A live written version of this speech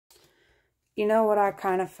You know what I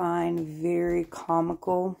kind of find very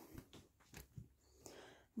comical?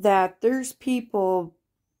 That there's people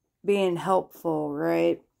being helpful,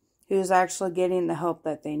 right? Who's actually getting the help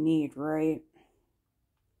that they need, right?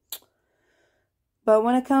 But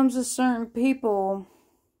when it comes to certain people,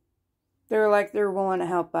 they're like they're willing to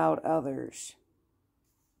help out others.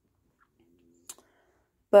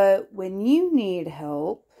 But when you need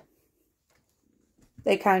help,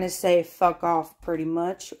 they kind of say fuck off pretty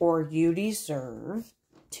much, or you deserve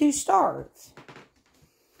to starve.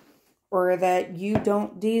 Or that you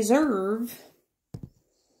don't deserve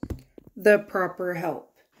the proper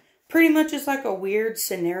help. Pretty much it's like a weird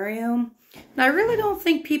scenario. And I really don't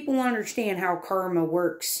think people understand how karma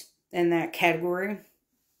works in that category.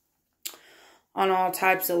 On all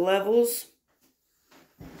types of levels.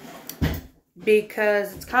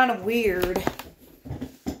 Because it's kind of weird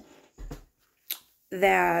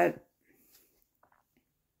that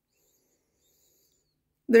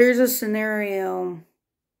there's a scenario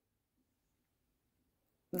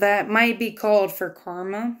that might be called for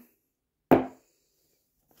karma.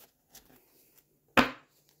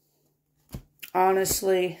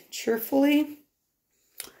 Honestly, truthfully.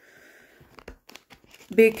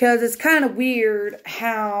 Because it's kind of weird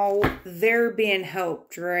how they're being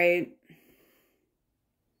helped, right?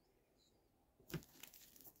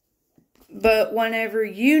 But whenever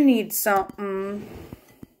you need something,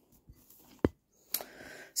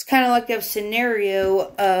 it's kind of like a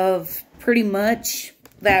scenario of pretty much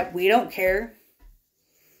that we don't care.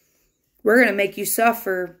 We're going to make you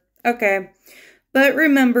suffer. Okay. But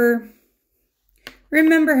remember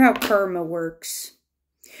how karma works.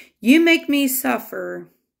 You make me suffer.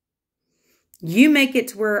 You make it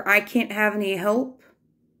to where I can't have any help.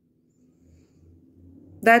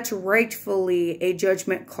 That's rightfully a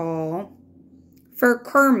judgment call for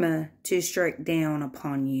karma to strike down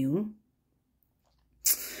upon you.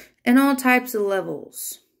 In all types of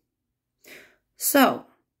levels. So,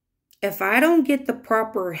 if I don't get the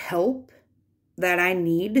proper help that I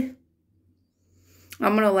need,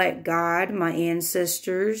 I'm going to let God, my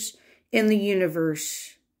ancestors, and the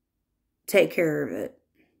universe take care of it.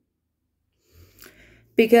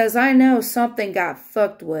 Because I know something got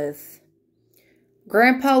fucked with.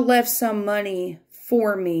 Grandpa left some money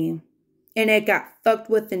for me, and it got fucked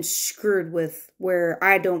with and screwed with where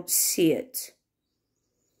I don't see it.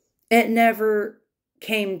 It never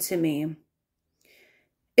came to me.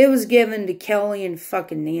 It was given to Kelly and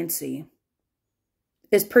fucking Nancy.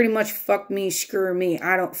 It's pretty much fuck me, screw me.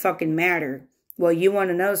 I don't fucking matter. Well, you want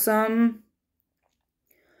to know something?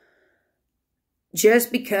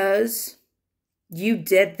 Just because you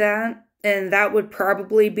did that, and that would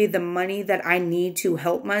probably be the money that I need to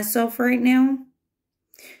help myself right now,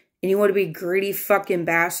 and you want to be greedy fucking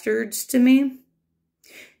bastards to me?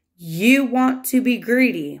 You want to be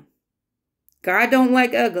greedy. God don't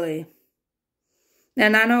like ugly.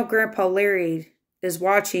 And I know Grandpa Larry is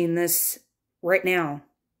watching this right now.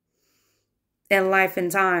 In life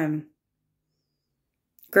and time.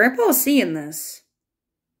 Grandpa's seeing this.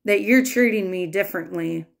 That you're treating me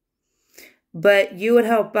differently. But you would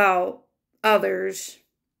help out others.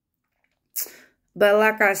 But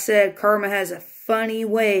like I said, karma has a funny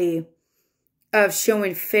way of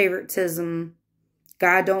showing favoritism.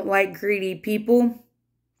 God don't like greedy people.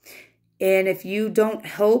 And if you don't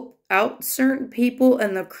help out certain people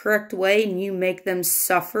in the correct way and you make them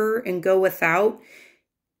suffer and go without,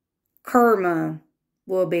 karma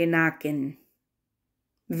will be knocking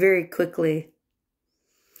very quickly.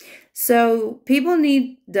 So people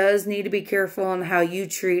does need to be careful on how you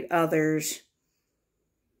treat others.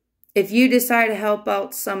 If you decide to help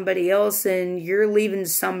out somebody else and you're leaving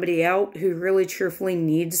somebody out who really truthfully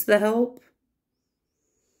needs the help,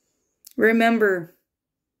 remember,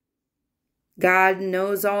 God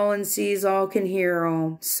knows all and sees all, can hear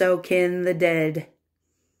all. So can the dead.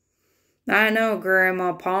 I know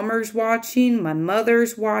Grandma Palmer's watching. My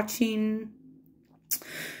mother's watching.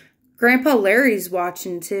 Grandpa Larry's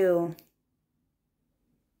watching too.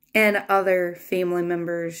 And other family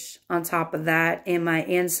members on top of that. And my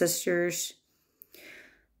ancestors.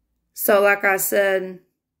 So like I said,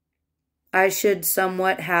 I should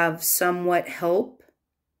have somewhat help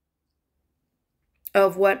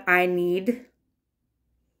of what I need.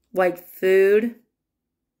 Like food,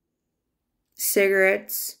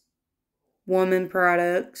 cigarettes, woman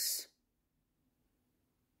products,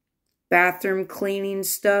 bathroom cleaning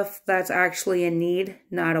stuff. That's actually a need,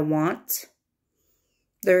 not a want.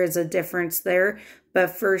 There is a difference there. But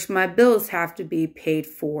first, my bills have to be paid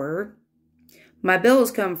for. My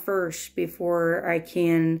bills come first before I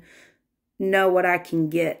can know what I can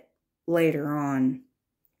get later on.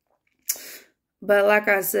 But like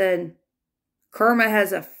I said, karma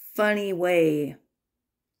has a funny way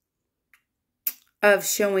of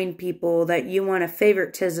showing people that you want to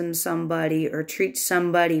favoritism somebody or treat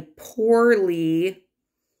somebody poorly.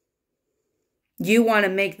 You want to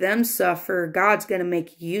make them suffer. God's going to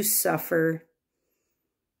make you suffer.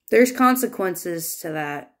 There's consequences to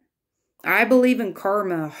that. I believe in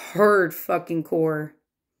karma hard fucking core.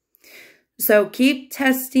 So keep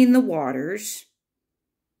testing the waters.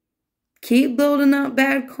 Keep building up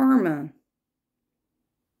bad karma.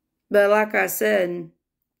 But like I said,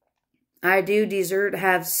 I do deserve to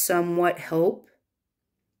have somewhat help.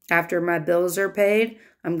 After my bills are paid,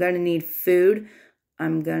 I'm going to need food.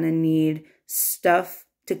 I'm going to need stuff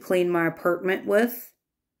to clean my apartment with.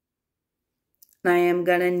 I am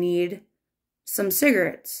going to need some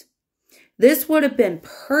cigarettes. This would have been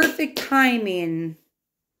perfect timing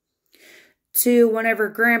to whenever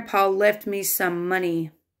Grandpa left me some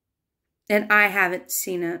money and I haven't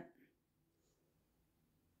seen it.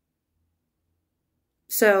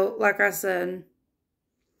 So, like I said,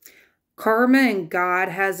 karma and God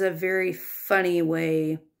has a very funny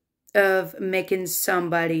way of making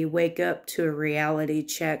somebody wake up to a reality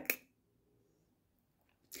check.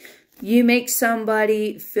 You make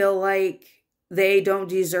somebody feel like they don't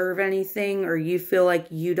deserve anything, or you feel like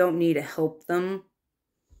you don't need to help them.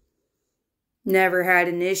 Never had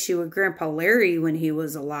an issue with Grandpa Larry when he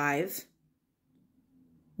was alive.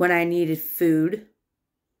 When I needed food,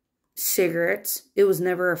 cigarettes, it was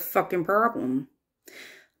never a fucking problem.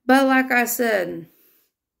 But like I said,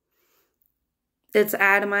 it's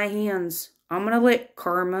out of my hands. I'm going to let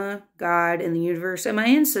karma, God, and the universe, and my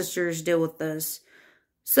ancestors deal with this.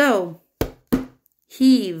 So,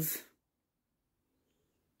 heave.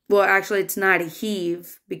 Well, actually, it's not a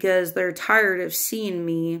heave because they're tired of seeing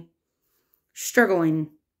me struggling.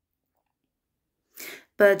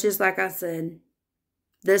 But just like I said,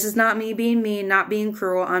 this is not me being mean, not being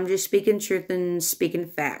cruel. I'm just speaking truth and speaking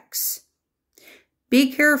facts.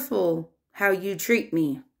 Be careful how you treat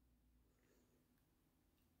me.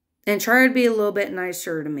 And try to be a little bit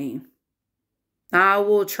nicer to me. I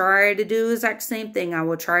will try to do the exact same thing. I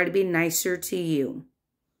will try to be nicer to you.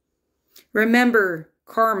 Remember,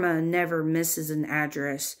 karma never misses an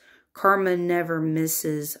address. Karma never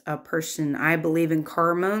misses a person. I believe in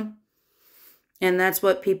karma. And that's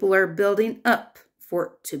what people are building up for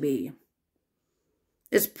it to be.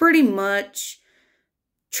 It's pretty much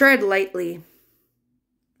tread lightly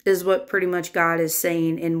is what pretty much God is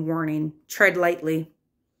saying in warning. Tread lightly.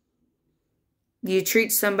 You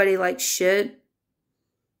treat somebody like shit.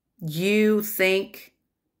 You think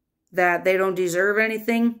that they don't deserve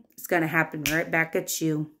anything. It's going to happen right back at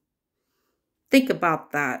you. Think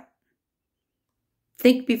about that.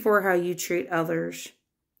 Think before how you treat others.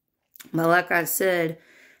 But like I said,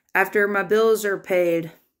 after my bills are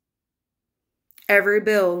paid, every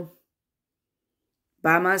bill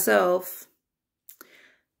by myself,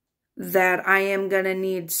 that I am going to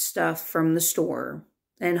need stuff from the store.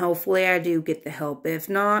 And hopefully I do get the help. If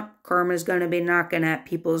not, karma's going to be knocking at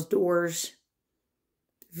people's doors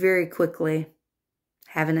very quickly.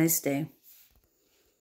 Have a nice day.